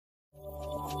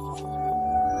Hey,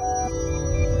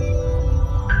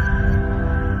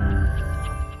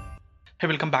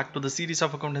 welcome back to the series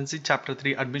of Accountancy Chapter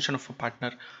 3 Admission of a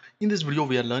Partner. In this video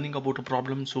we are learning about a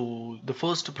problem. So the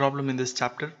first problem in this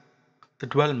chapter, the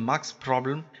 12 marks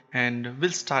problem, and we'll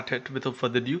start it without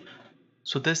further ado.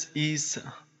 So this is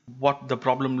what the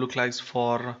problem looks like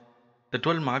for the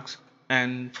 12 marks,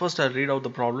 and first I read out the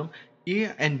problem. A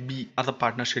and B are the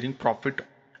partners sharing profit,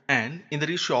 and in the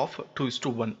ratio of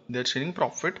 2:1 they're sharing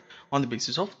profit on the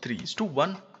basis of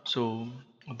 3:1. So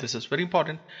this is very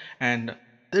important, and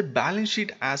their balance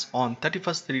sheet as on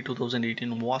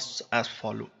 31st/3/2018 was as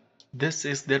follow. This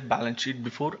is their balance sheet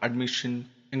before admission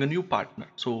in a new partner.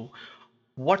 So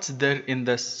what's there in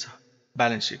this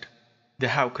balance sheet? They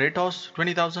have creditors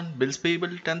 20,000, bills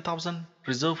payable 10,000,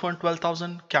 reserve fund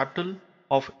 12,000, capital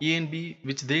of A and B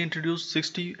which they introduced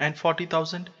 60 and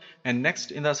 40,000, and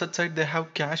next in the asset side they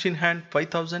have cash in hand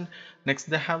 5,000, next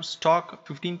they have stock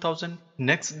 15,000,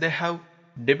 next they have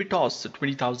debitors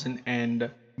 20,000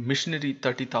 and machinery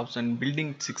 30,000,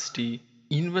 building 60,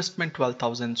 investment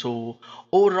 12,000. So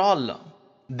overall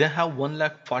they have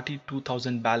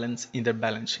 1,42,000 balance in their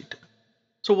balance sheet.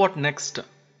 So what next?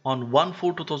 On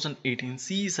 1/4/2018,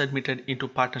 C is admitted into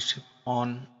partnership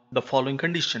on the following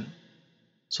condition.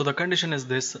 So the condition is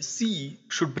this: C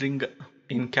should bring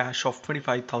in cash of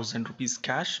 25,000 rupees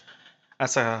cash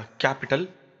as a capital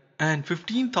and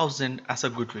 15,000 as a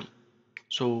goodwill.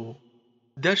 So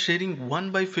they're sharing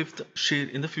 1/5 share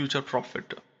in the future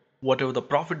profit. Whatever the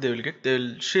profit they will get,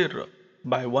 they'll share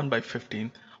by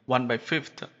 1/15,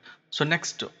 1/5. So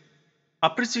next,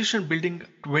 appreciation building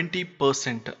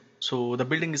 20%. So the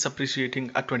building is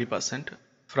appreciating at 20%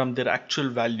 from their actual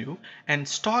value, and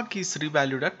stock is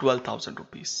revalued at 12,000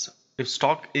 rupees. If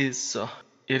stock is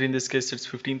here in this case it's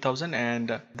 15,000,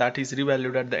 and that is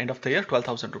revalued at the end of the year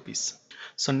 12,000 rupees.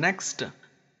 So next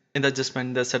in the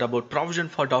adjustment they said about provision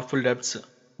for doubtful debts,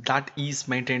 that is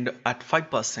maintained at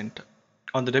 5%.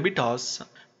 On the debitors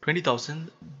 20,000,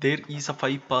 there is a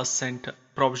 5%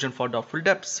 provision for doubtful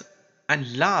debts.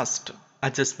 And last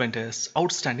adjustment is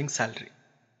outstanding salary,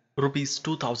 rupees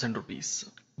 2,000 rupees.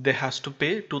 They has to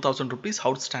pay 2,000 rupees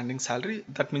outstanding salary,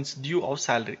 that means due of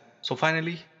salary. So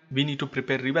finally we need to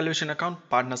prepare revaluation account,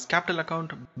 partners capital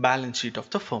account, balance sheet of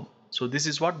the firm. So this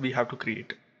is what we have to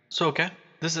create. So okay,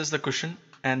 this is the question,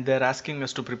 and they're asking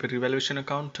us to prepare revaluation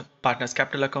account, partners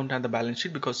capital account and the balance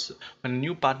sheet, because when a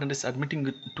new partner is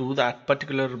admitting to that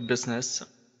particular business,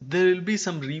 there will be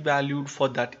some revalued for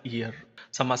that year.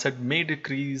 Some asset may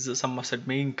decrease, some asset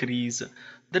may increase,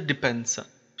 that depends.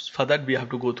 For that we have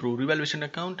to go through revaluation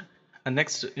account, and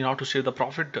next in order to share the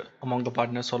profit among the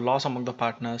partners or loss among the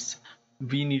partners,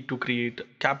 we need to create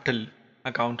capital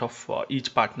account of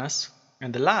each partners,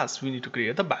 and the last we need to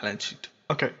create the balance sheet.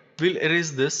 Okay, we'll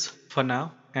erase this for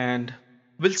now and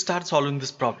we'll start solving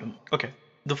this problem. Okay,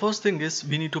 the first thing is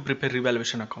we need to prepare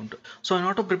revaluation account. So in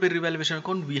order to prepare revaluation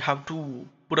account, we have to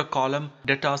put a column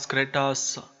debtors,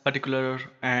 creditors, particular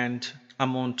and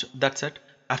amount. That's it.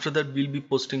 After that we'll be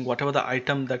posting whatever the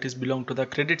item that is belong to the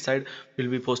credit side, we'll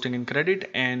be posting in credit,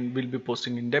 and we'll be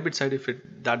posting in debit side if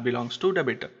that belongs to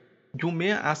debit. You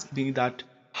may ask me that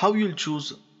how you'll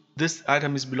choose this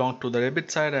item is belong to the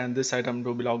debit side and this item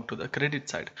will belong to the credit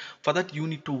side. For that you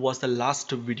need to watch the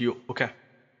last video. Okay,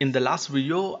 in the last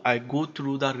video I go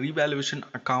through the revaluation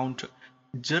account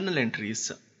journal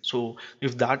entries. So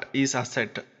if that is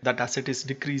asset, that asset is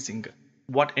decreasing,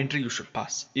 what entry you should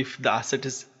pass. If the asset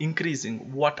is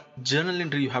increasing, what journal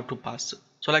entry you have to pass.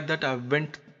 So like that I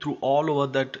went through all over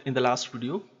that in the last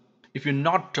video. If you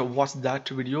not watch that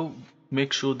video,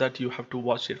 make sure that you have to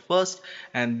watch it first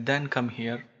and then come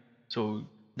here. So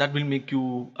that will make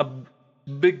you a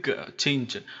big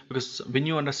change, because when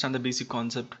you understand the basic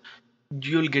concept,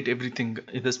 you'll get everything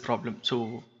in this problem.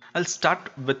 So I'll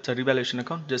start with the revaluation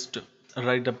account, just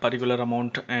write the particular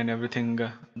amount and everything,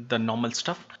 the normal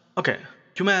stuff. Okay,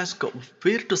 you may ask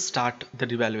where to start the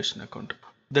revaluation account.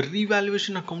 The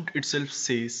revaluation account itself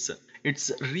says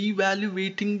it's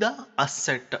revaluating the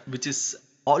asset which is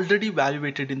already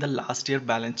valuated in the last year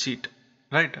balance sheet,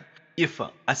 right? If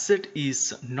asset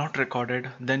is not recorded,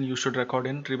 then you should record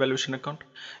in revaluation account.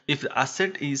 If the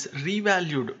asset is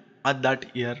revalued at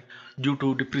that year due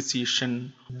to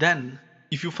depreciation, then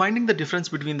if you're finding the difference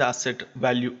between the asset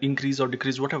value increase or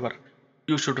decrease, whatever,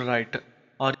 you should write,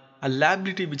 or a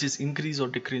liability which is increase or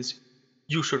decrease,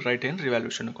 you should write in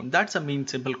revaluation account. That's a main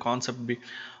simple concept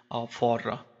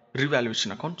for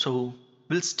revaluation account. So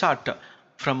we'll start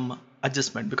from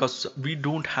adjustment, because we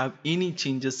don't have any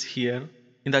changes here.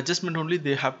 In the adjustment only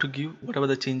they have to give whatever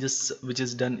the changes which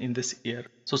is done in this year.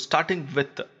 So starting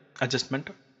with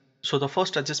adjustment, So the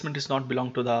first adjustment is not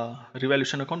belong to the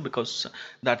revaluation account because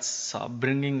that's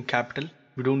bringing capital.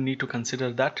 We don't need to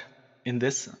consider that in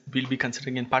this. We'll be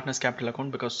considering in partners capital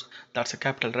account because that's a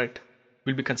capital, right?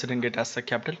 We'll be considering it as a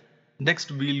capital.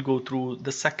 Next we'll go through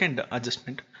the second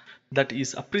adjustment, that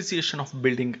is appreciation of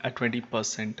building at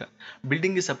 20%.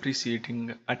 Building is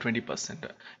appreciating at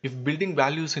 20%. If building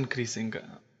value is increasing,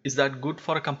 is that good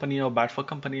for a company or bad for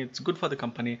company? It's good for the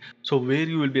company. So where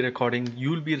you will be recording, you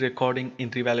will be recording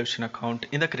in revaluation account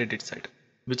in the credit side.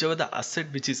 Whichever the asset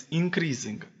which is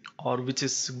increasing or which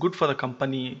is good for the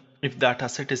company, if that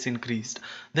asset is increased,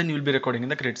 then you will be recording in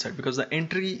the credit side, because the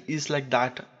entry is like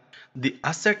that. The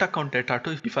asset account data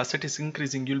to, if asset is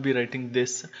increasing, you'll be writing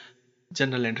this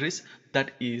general entries,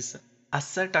 that is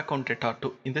asset account data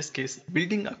to, in this case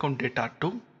building account data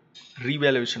to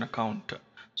revaluation account.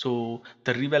 So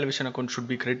the revaluation account should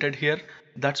be created here.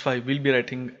 That's why we'll be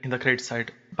writing in the credit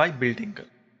side by building.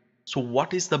 So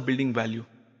what is the building value?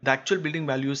 The actual building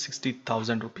value is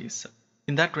 60,000 rupees.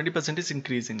 In that 20% is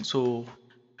increasing. So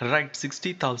write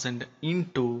 60,000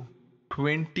 into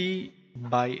 20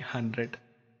 by 100,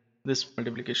 this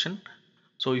multiplication.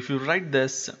 So if you write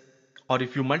this, or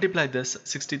if you multiply this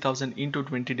 60,000 into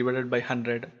 20 divided by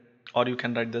 100, or you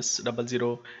can write this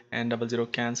 00 and 00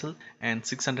 cancel, and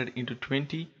 600 into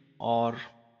 20, or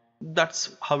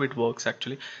that's how it works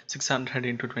actually. 600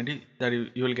 into 20, that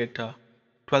you will get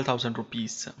 12,000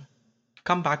 rupees.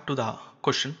 Come back to the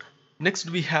question. Next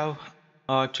we have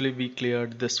actually we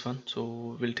cleared this one,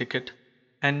 so we'll take it.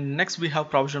 And next we have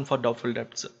provision for doubtful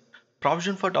debts.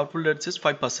 Provision for doubtful debts is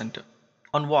 5%.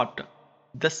 On what?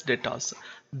 This debtors.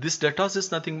 This debtors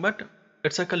is nothing but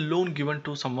it's like a loan given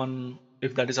to someone,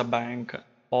 if that is a bank,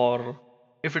 or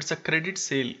if it's a credit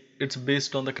sale, it's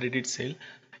based on the credit sale.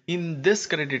 In this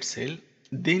credit sale,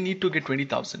 they need to get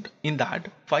 20,000. In that,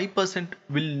 5%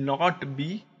 will not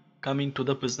be coming to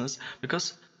the business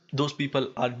because those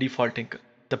people are defaulting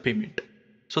the payment.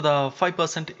 So the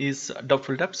 5% is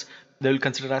doubtful debts. They will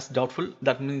consider as doubtful.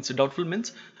 That means doubtful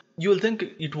means you will think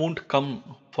it won't come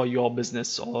for your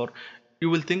business, or you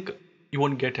will think you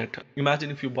won't get it.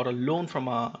 Imagine if you bought a loan from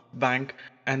a bank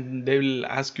and they will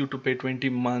ask you to pay 20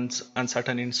 months and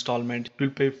certain installment. You'll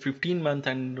pay 15 months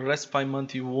and rest 5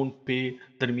 months you won't pay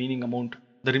the remaining amount.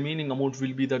 The remaining amount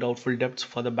will be the doubtful debts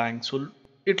for the bank. So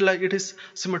it is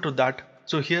similar to that.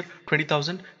 So here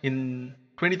 20,000, in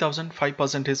 20,000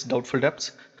 5% is doubtful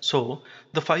debts. So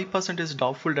the 5% is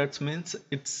doubtful debts means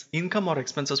it's income or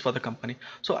expenses for the company.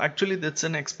 So actually that's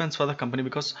an expense for the company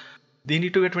because they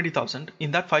need to get 20,000. In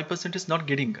that 5% is not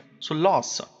getting, so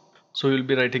loss. So you'll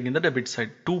be writing in the debit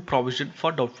side to provision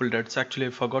for doubtful debts. Actually I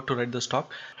forgot to write the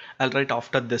stock. I'll write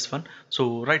after this one.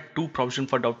 So write to provision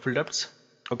for doubtful debts.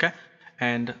 Okay.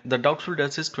 And the doubtful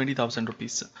debts is 20,000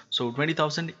 rupees. So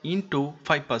 20,000 into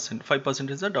 5%. 5%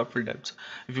 is the doubtful debts.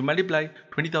 If you multiply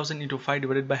 20,000 into 5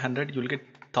 divided by 100, you'll get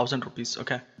 1,000 rupees.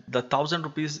 Okay. The 1,000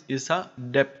 rupees is a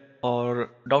debt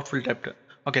or doubtful debt.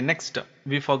 Okay, next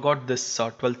we forgot this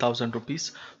 12,000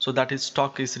 rupees. So that is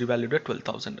stock is revalued at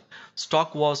 12,000.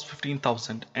 Stock was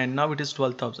 15,000 and now it is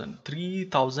 12,000.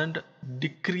 3,000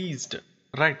 decreased,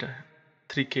 right?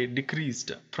 3k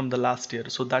decreased from the last year.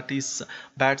 So that is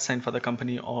bad sign for the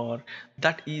company, or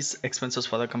that is expenses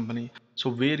for the company. So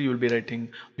where you will be writing?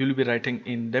 You will be writing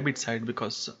in debit side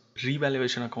because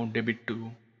revaluation account debit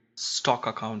to stock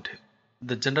account.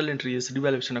 The general entry is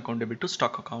revaluation account debit to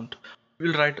stock account.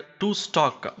 We'll write to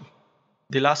stock.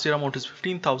 The last year amount is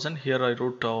 15,000. Here I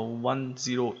wrote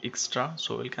 10 extra,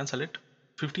 so we'll cancel it.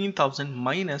 15,000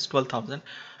 minus 12,000,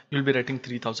 you'll be writing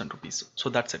 3,000 rupees. So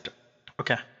that's it.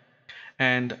 Okay.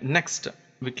 And next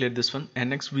we cleared this one.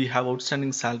 And next we have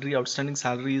outstanding salary. Outstanding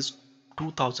salary is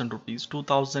 2,000 rupees.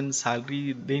 2,000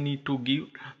 salary they need to give.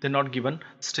 They're not given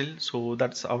still, so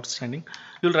that's outstanding.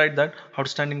 You'll write that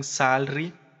outstanding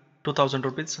salary 2,000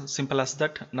 rupees, simple as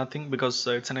that, nothing, because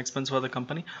it's an expense for the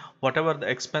company. Whatever the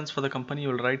expense for the company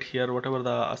you'll write here. Whatever the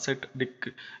asset,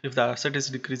 if the asset is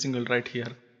decreasing you'll write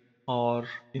here, or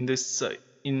in this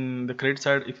in the credit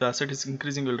side if the asset is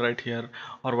increasing you'll write here,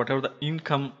 or whatever the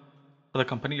income for the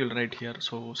company you'll write here.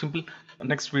 So simple.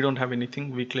 Next we don't have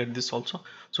anything, we cleared this also,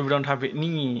 so we don't have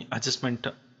any adjustment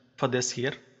for this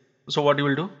here. So what you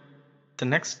will do, the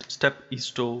next step is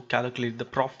to calculate the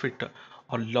profit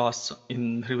or loss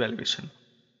in revaluation.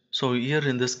 So here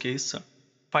in this case,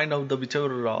 find out the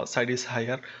whichever side is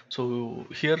higher. So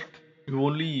here you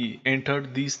only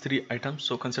entered these three items,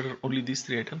 so consider only these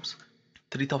three items: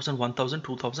 3,000, 1,000,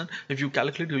 2,000. If you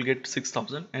calculate you'll get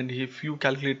 6,000, and if you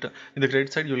calculate in the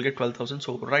credit side you'll get 12,000.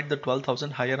 So write the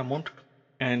 12,000 higher amount,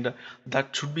 and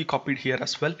that should be copied here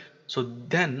as well. So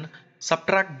then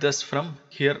subtract this from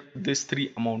here, this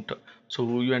three amount.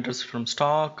 So you enter from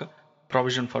stock,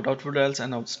 provision for doubtful debts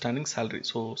and outstanding salary.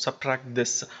 So subtract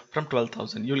this from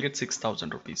 12,000, you will get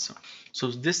 6,000 rupees. So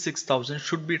this 6,000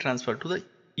 should be transferred to the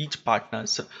each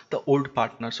partners, the old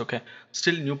partners. Okay,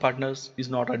 still new partners is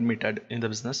not admitted in the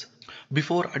business.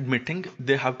 Before admitting,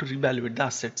 they have to reevaluate the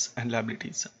assets and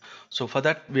liabilities. So for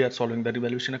that we are solving the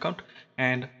revaluation account.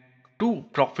 And to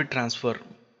profit transfer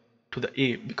to the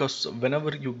A, because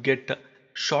whenever you get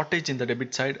shortage in the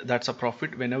debit side, that's a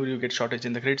profit. Whenever you get shortage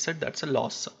in the credit side, that's a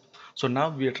loss. So now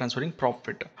we are transferring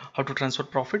profit. How to transfer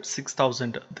profit?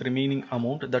 6,000, the remaining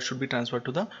amount that should be transferred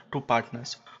to the two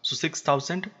partners. So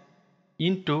 6,000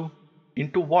 into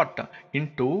what?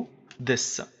 Into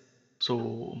this.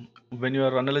 So when you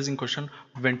are analyzing question,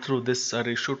 went through this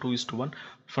ratio 2:1.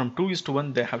 From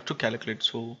 2:1 they have to calculate.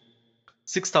 So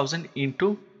 6,000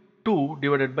 into 2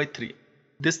 divided by 3.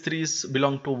 This 3 is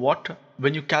belong to what?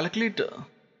 When you calculate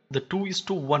the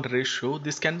 2:1 ratio,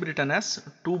 this can be written as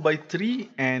 2 by 3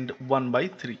 and 1 by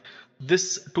 3.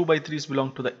 This 2 by 3 is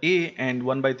belong to the A and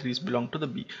 1 by 3 is belong to the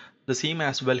B. The same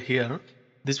as well here.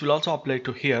 This will also apply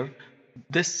to here.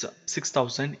 This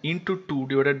 6,000 into 2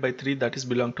 divided by 3, that is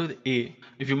belong to the A.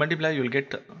 If you multiply, you will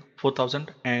get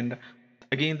 4,000, and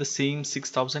again the same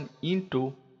 6,000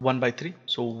 into 1 by 3.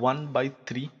 So 1 by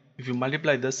 3, if you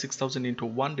multiply the 6,000 into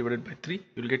 1 divided by 3,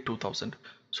 you will get 2,000.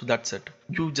 So that's it.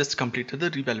 You just completed the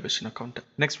revaluation account.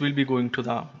 Next we'll be going to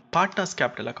the partners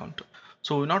capital account.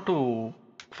 So in order to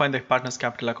find the partners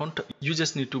capital account, you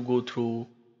just need to go through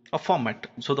a format.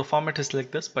 So the format is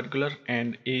like this, particular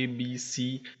and A, B,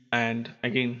 C, and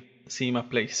again same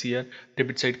applies here,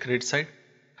 debit side, credit side.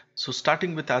 So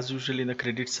starting with as usual in the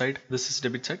credit side, this is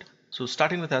debit side. So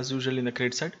starting with as usual in the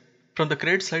credit side, from the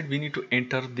credit side we need to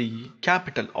enter the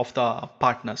capital of the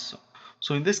partners.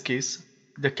 So in this case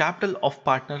the capital of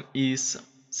partner is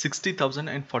 60,000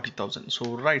 and 40,000.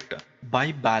 So right,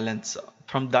 by balance,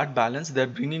 from that balance they are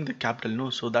bringing the capital. No,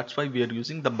 so that's why we are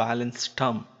using the balance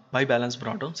term. By balance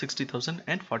brought down 60,000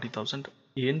 and 40,000.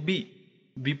 A and B,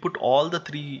 we put all the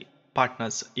three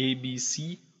partners, A, B,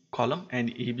 C column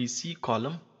and A, B, C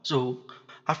column. So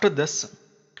after this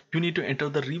you need to enter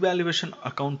the revaluation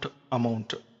account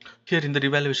amount. Here in the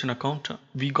revaluation account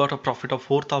we got a profit of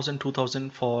 4,000, 2,000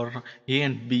 for A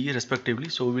and B respectively.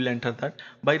 So we will enter that.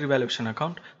 By revaluation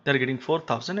account they are getting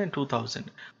 4,000 and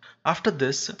 2,000. After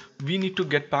this we need to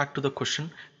get back to the question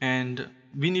and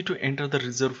we need to enter the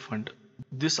reserve fund.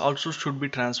 This also should be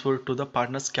transferred to the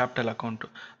partners capital account.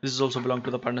 This is also belong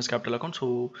to the partners capital account.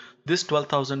 So this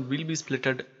 12,000 will be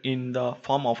splitted in the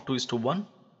form of 2:1.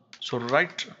 So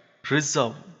write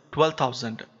reserve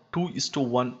 12,000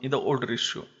 2:1 in the old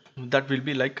ratio. That will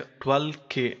be like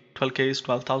 12k. 12k is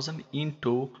 12,000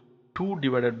 into 2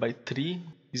 divided by 3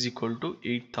 is equal to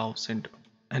 8,000.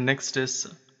 And next is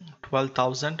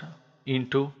 12,000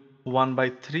 into 1 by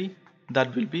 3,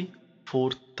 that will be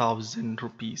 4,000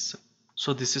 rupees.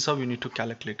 So this is how you need to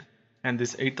calculate, and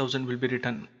this 8,000 will be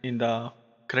written in the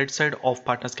credit side of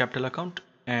partners capital account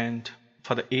and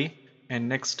for the A, and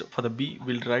next for the B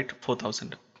we'll write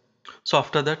 4,000. So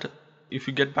after that, if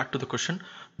you get back to the question,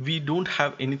 we don't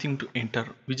have anything to enter.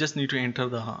 We just need to enter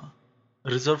the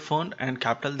reserve fund and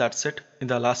capital. That's it in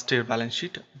the last year balance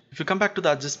sheet. If you come back to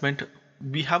the adjustment,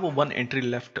 we have a one entry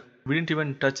left. We didn't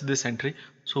even touch this entry,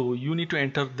 so you need to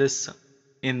enter this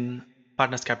in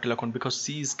partners capital account because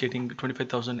C is getting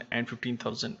 25,000 and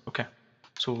 15,000. Okay,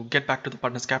 so get back to the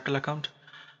partners capital account.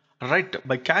 Right,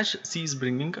 by cash C is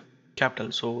bringing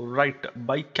capital, so right,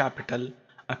 by capital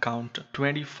account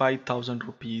 25,000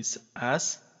 rupees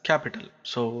as capital.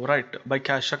 So right, by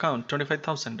cash account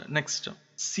 25,000. Next,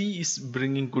 C is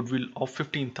bringing goodwill of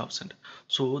 15,000.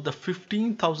 So the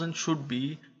 15,000 should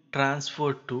be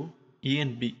transferred to A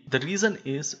and B. The reason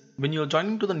is when you're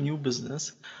joining to the new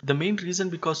business, the main reason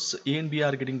because A and B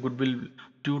are getting goodwill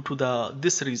due to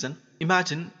this reason.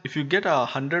 Imagine if you get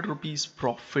 100 rupees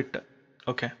profit.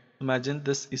 Okay, imagine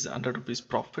this is 100 rupees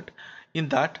profit. In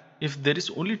that, if there is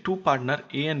only two partner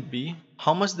A and B,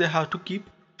 how much they have to keep?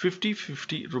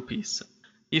 50 rupees.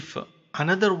 If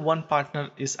another one partner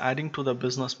is adding to the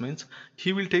business, means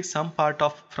he will take some part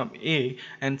of from A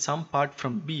and some part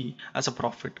from B as a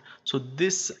profit. So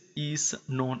this is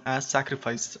known as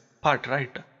sacrifice part,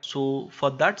 right? So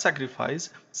for that sacrifice,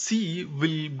 C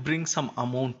will bring some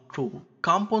amount to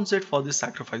compensate for this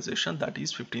sacrification, that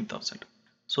is 15,000.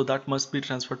 So that must be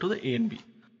transferred to the A and B.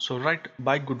 So right,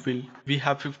 by goodwill we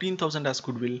have 15,000 as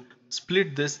goodwill.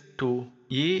 Split this to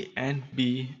A and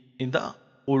B in the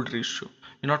old ratio.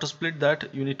 In order to split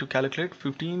that, you need to calculate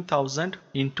 15,000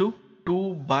 into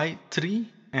 2 by 3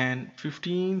 and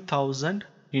 15,000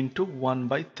 into 1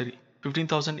 by 3.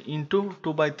 15,000 into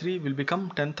 2 by 3 will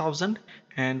become 10,000,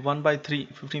 and 1 by 3,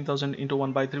 15,000 into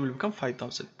 1 by 3 will become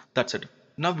 5,000. That's it.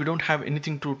 Now we don't have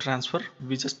anything to transfer,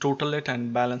 we just total it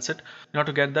and balance it. Now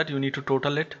to get that, you need to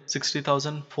total it.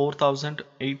 60,000, 4,000,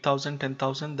 8,000,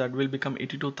 10,000, that will become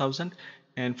 82,000,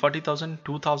 and 40,000,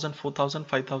 2,000, 4,000,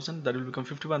 5,000, that will become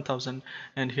 51,000,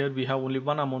 and here we have only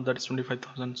one amount, that is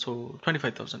 25,000, so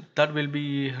 25,000. That will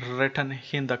be written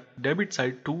in the debit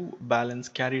side to balance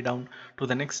carry down to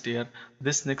the next year.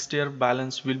 This next year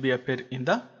balance will be appear in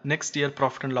the next year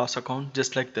profit and loss account,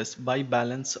 just like this, by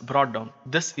balance brought down.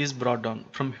 This is brought down.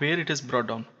 From where it is brought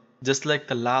down? Just like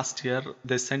the last year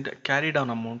they sent a carry down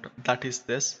amount, that is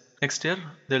this. Next year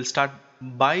they'll start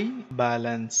by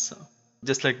balance,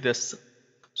 just like this.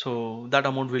 So that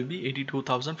amount will be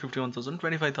 82,000, 51,000,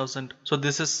 25,000. So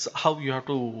this is how you have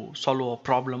to solve a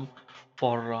problem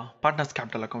for partners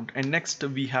capital account. And next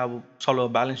we have solve a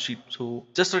balance sheet. So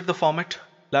just write the format: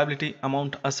 liability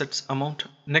amount, assets amount.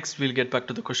 Next we'll get back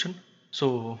to the question.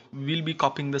 So we'll be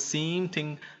copying the same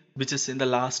thing which is in the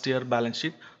last year balance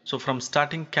sheet. So from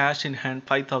starting cash in hand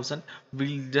 5,000,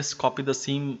 we'll just copy the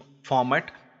same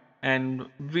format and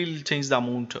we'll change the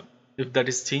amount. If that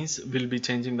is changed, we'll be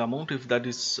changing the amount. If there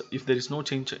is no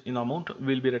change in amount,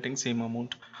 we'll be writing same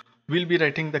amount. We'll be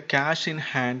writing the cash in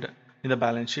hand in the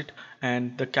balance sheet,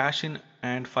 and the cash in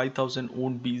hand 5,000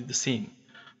 won't be the same,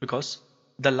 because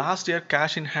the last year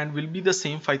cash in hand will be the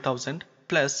same 5,000,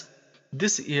 plus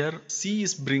this year C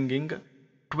is bringing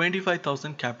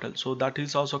 25,000 capital, so that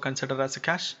is also considered as a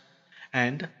cash,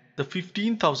 and the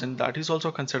 15,000, that is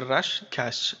also considered as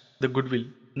cash. The goodwill,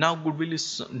 now goodwill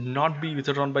is not be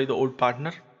withdrawn by the old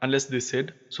partner unless they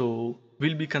said, so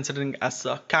we'll be considering as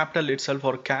a capital itself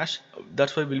or cash.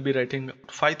 That's why we'll be writing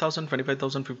 5,000,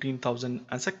 25,000, 15,000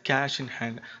 as a cash in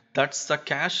hand. That's the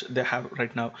cash they have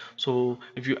right now. So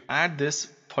if you add this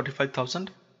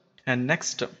 45,000, and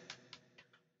next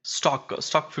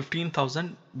stock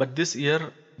 15,000, but this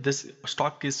year this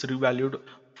stock is revalued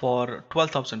for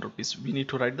 12,000 rupees. We need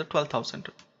to write the 12,000.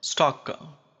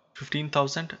 Stock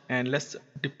 15,000 and less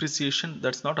depreciation,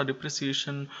 that's not a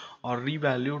depreciation or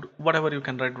revalued, whatever you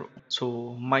can write.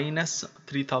 So minus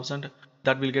 3,000,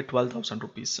 that will get 12,000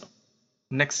 rupees.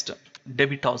 Next,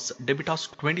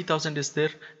 debitors 20,000 is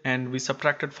there, and we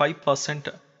subtracted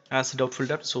 5% as doubtful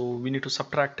debt, so we need to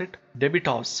subtract it.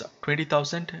 Debitors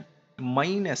 20,000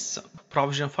 minus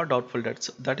provision for doubtful debts,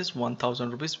 that is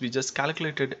 1,000 rupees. We just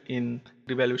calculated in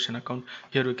revaluation account.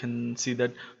 Here you can see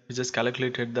that we just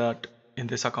calculated that in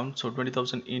this account. So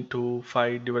 20,000 into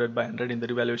 5 divided by 100 in the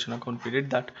revaluation account, we did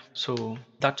that. So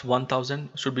that's 1,000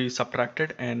 should be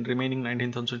subtracted, and remaining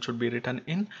 19,000 should be written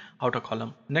in outer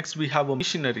column. Next we have a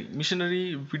machinery.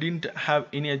 We didn't have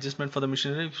any adjustment for the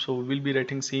machinery, so we'll be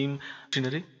writing same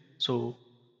machinery. So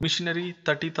machinery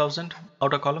 30,000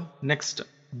 outer column. Next,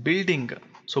 building.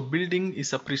 So building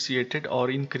is appreciated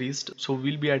or increased, so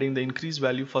we'll be adding the increased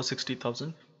value for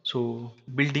 60,000. So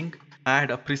building, add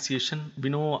appreciation. We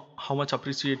know how much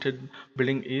appreciated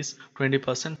building is,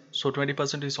 20%. So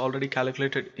 20% is already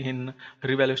calculated in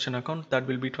revaluation account, that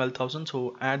will be 12,000.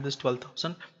 So add this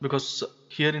 12,000, because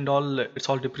here in all it's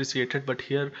all depreciated, but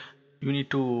here you need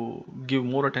to give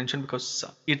more attention because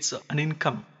it's an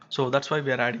income. So that's why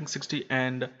we are adding 60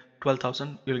 and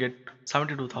 12,000, you'll get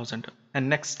 72,000. And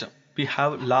next we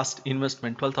have last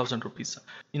investment 12,000 rupees.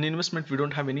 In investment we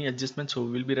don't have any adjustment, so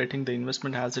we'll be writing the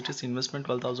investment as it is, investment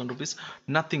 12,000 rupees.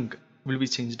 Nothing will be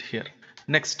changed here.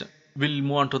 Next we'll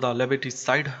move on to the liability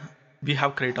side. We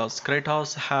have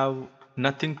creditors have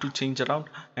nothing to change around,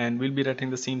 and we'll be writing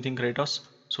the same thing, creditors.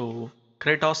 So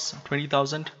creditors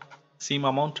 20,000, same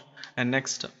amount. And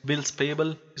next, bills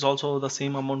payable is also the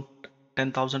same amount,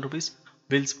 10,000 rupees.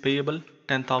 Bills payable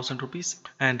 10,000 rupees,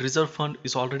 and reserve fund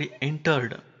is already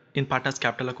entered in partners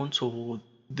capital account, so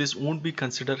this won't be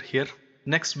considered here.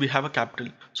 Next we have a capital.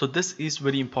 So this is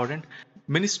very important.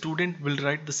 Many students will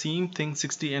write the same thing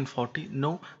 60 and 40.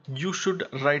 No, you should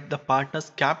write the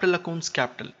partners capital accounts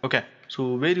capital. Okay,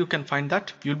 so where you can find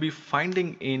that, you'll be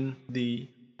finding in the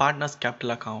partners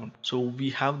capital account. So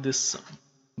we have this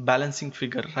balancing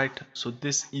figure, right? So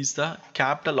this is the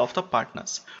capital of the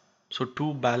partners. So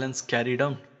to balance carry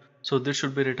down, so this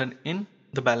should be written in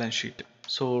the balance sheet.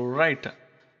 So right,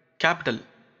 capital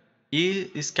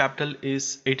capital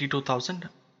is 82,000,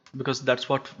 because that's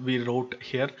what we wrote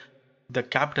here. The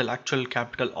capital, actual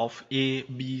capital of A,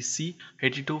 B, C,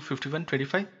 82, 51,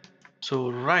 25. So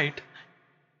right,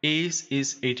 A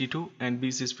is 82 and B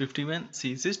is 51,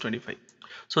 C is 25.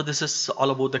 So this is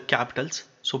all about the capitals.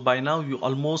 So by now you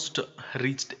almost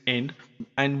reached end,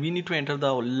 and we need to enter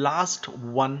the last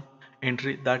one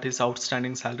entry, that is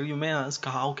outstanding salary. You may ask,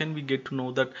 how can we get to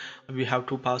know that we have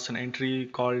to pass an entry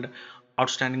called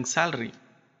outstanding salary?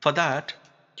 For that,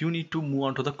 you need to move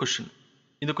on to the question.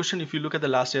 In the question, if you look at the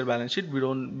last year balance sheet,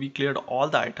 we cleared all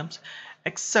the items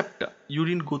except you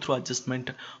didn't go through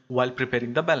adjustment while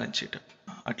preparing the balance sheet.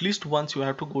 At least once you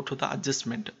have to go to the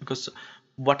adjustment, because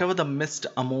whatever the missed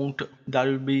amount, that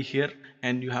will be here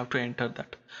and you have to enter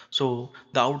that. So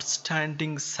the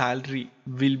outstanding salary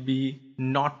will be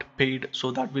not paid,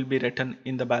 so that will be written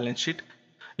in the balance sheet.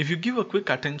 If you give a quick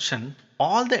attention,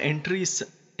 all the entries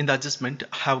in the adjustment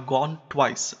have gone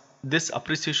twice. This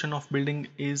appreciation of building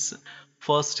is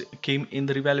first came in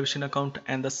the revaluation account,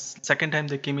 and the second time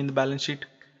they came in the balance sheet,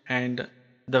 and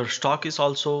the stock is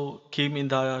also came in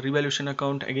the revaluation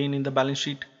account, again in the balance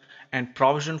sheet, and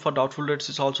provision for doubtful debts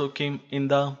is also came in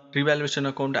the revaluation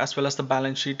account as well as the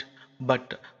balance sheet.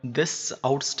 But this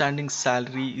outstanding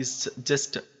salary is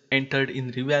just entered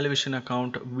in revaluation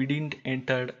account, we didn't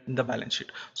enter in the balance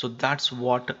sheet. So that's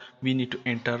what we need to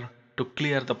enter to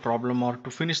clear the problem or to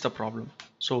finish the problem.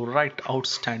 So write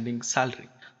outstanding salary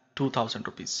 2000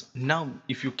 rupees. Now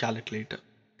if you calculate,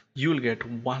 you will get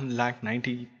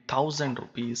 1,90,000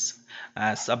 rupees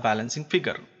as a balancing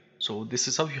figure. So this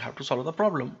is how you have to solve the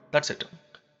problem. That's it.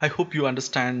 I hope you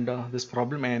understand this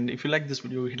problem, and if you like this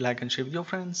video, hit like and share with your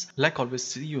friends. Like always,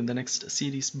 see you in the next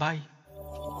series. Bye.